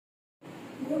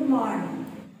Good morning.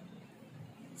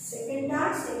 Second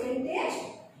term, second test,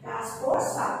 task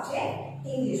force subject,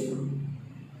 English.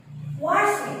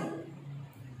 What's name?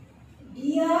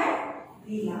 Dear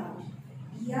beloved.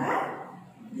 Dear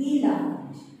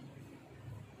beloved.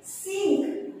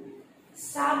 Sink,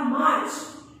 submerge.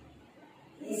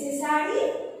 Necessary,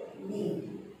 need.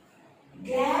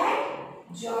 Glad,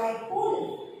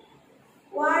 joyful.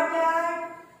 Water,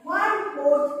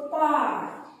 1/4 part.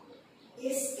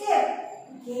 Escape,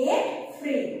 get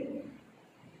free.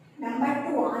 Number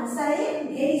 2, answer is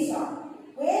very short.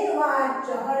 When was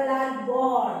Jawaharlal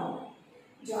born?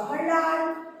 Jawaharlal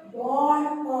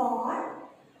born on.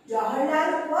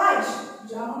 Jawaharlal was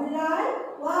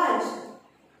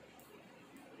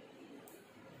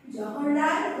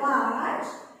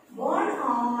born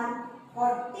on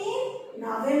 14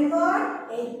 November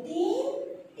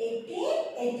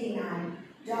 1889.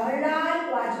 Jawaharlal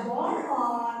was born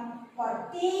on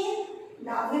 14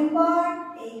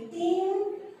 November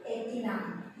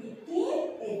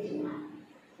 1889.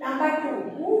 Number 2.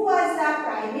 Who was the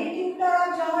private tutor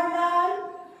of Jawaharlal?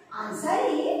 Answer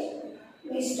is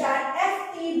Mr.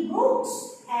 F.T. Brooks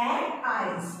and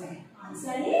Irishman.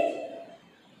 Answer is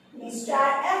Mr.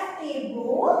 F.T.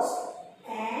 Brooks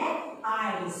and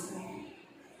Irishman.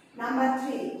 Number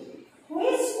 3.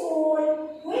 Which school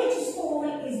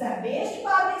is the best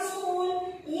public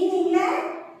school in England?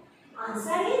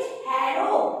 Answer is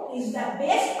Harrow is the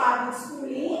best public school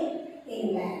in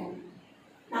England.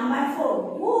 Number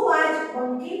 4. Who was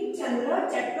Bankim Chandra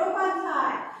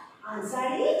Chattopadhyay? Answer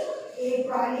is a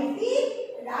prolific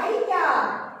writer.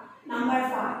 Number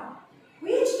 5.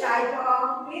 Which type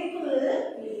of people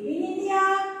live in India?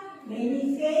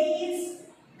 Many faiths,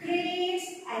 creeds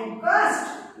and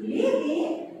castes live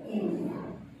in India.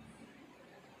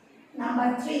 Number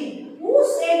 3. Who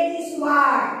said this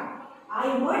word?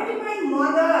 I want my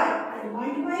mother, I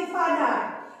want my father.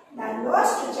 The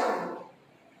lost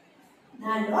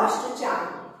child.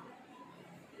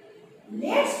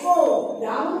 Let's go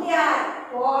down there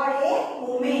for a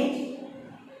moment.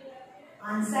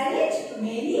 Answer is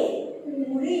Mary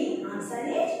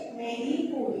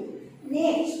Puri.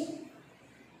 Next.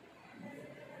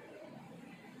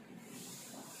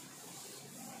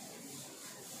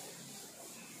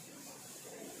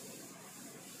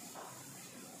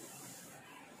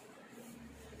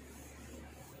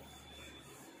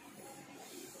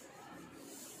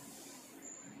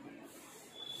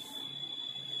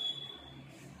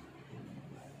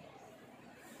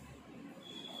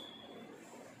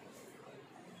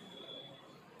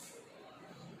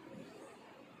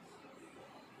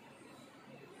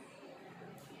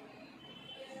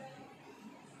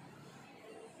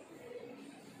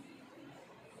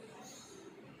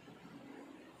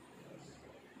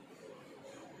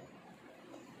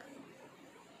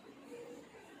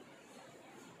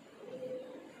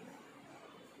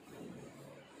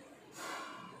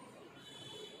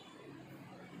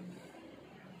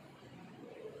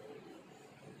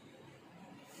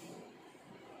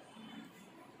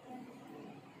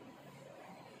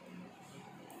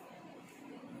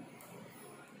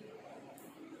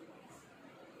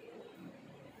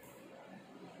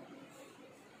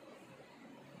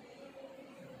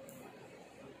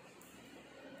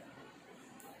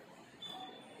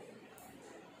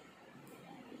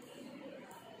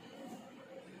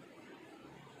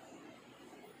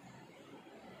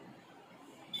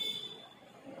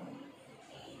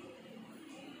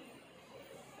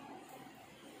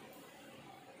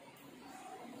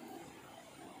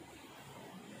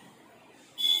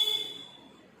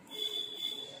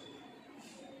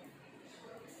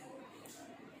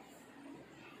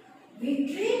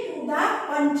 Retreat to the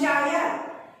Panchayat.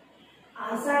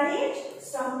 Answer is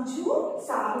Samjhu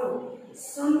Sahu.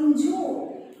 Samjhu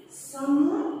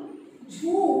Sahu.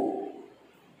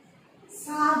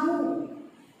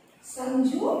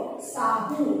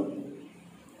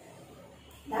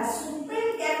 The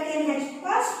Supreme Captain has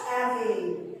first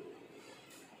away.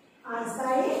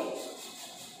 Answer is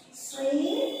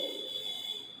Sri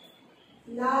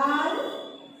Lal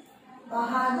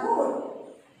Bahadur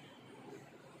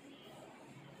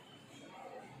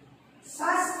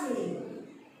Shastri.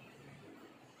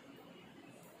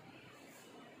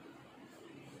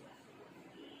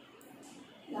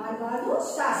 Lal Bahadur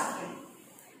Shastri.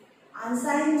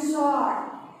 Answer in short.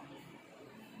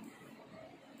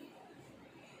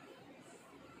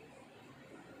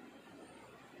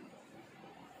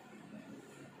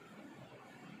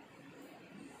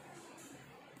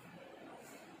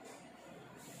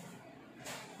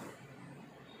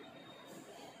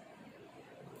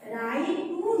 Write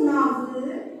to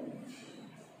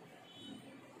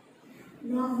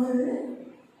novel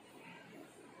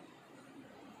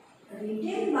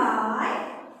written by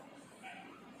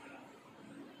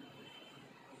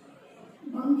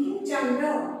Bankim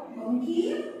Chandra.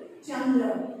 Bankim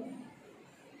Chandra.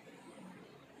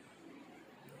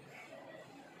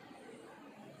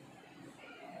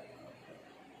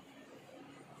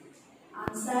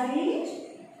 Answer is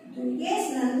Durgesh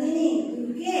Nandini.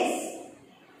 Durgesh.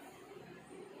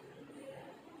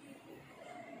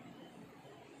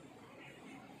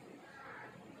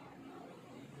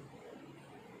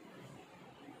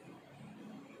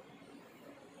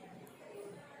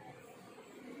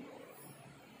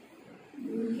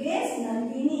 Durgesh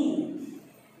Nandini.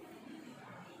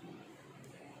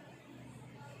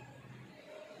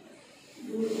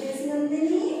 Durgesh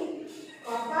Nandini.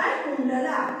 Kapal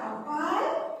Kundala. Kapal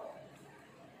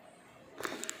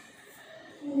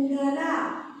Kundala.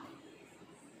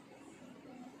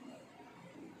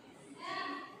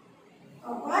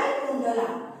 Kapal Kundala.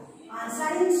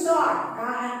 Answer in short.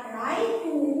 Write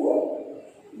to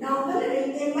novel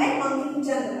written by Bankim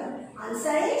Chandra.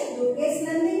 Answer is Durgesh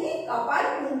Nandini. Kapal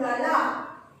Kundala.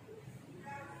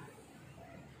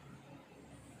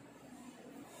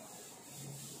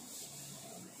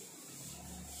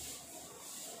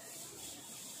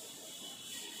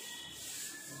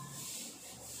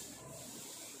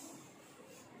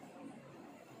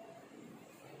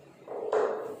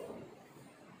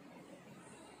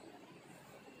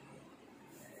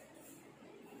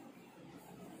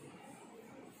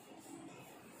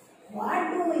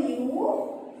 What do you really mean?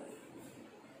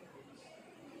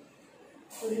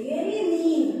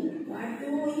 What do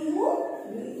you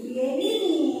really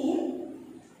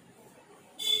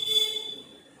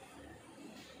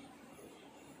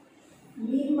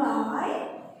mean by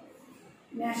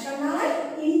national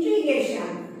integration?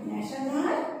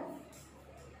 National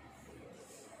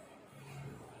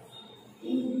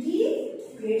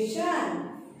integration.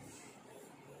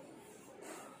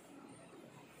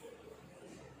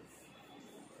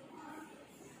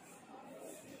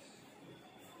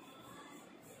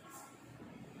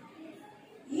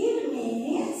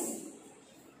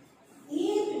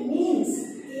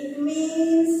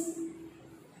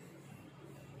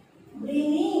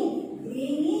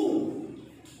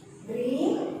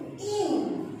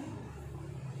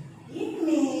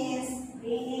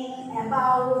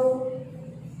 About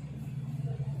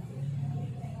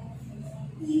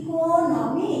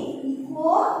economy,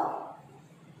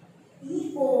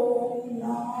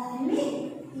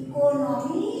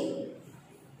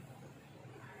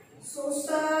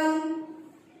 social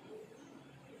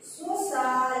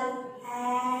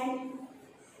and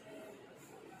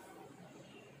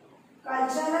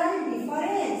cultural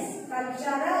difference.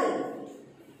 Cultural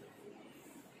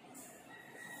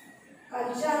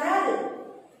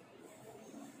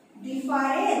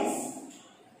difference.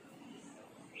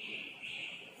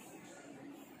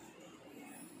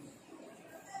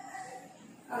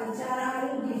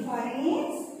 Cultural difference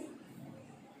with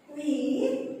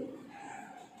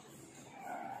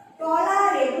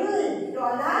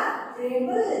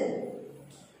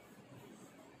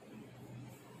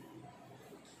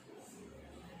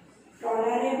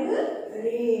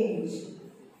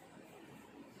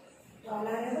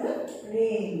tolerable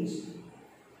range.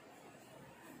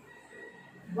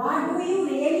 What do you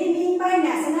really mean by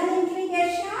national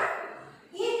integration?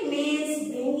 It means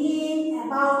bringing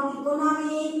about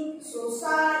economic,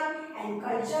 social and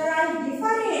cultural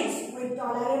difference with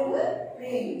tolerable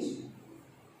range.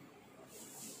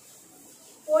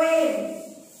 Poem.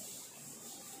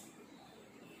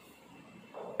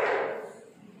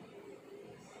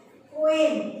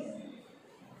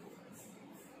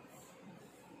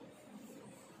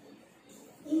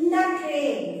 In the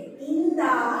train.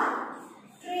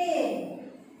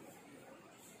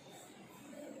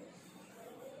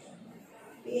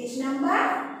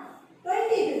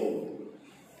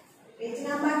 Page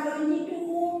number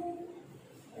 22.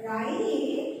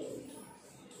 Write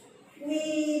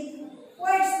with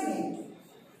words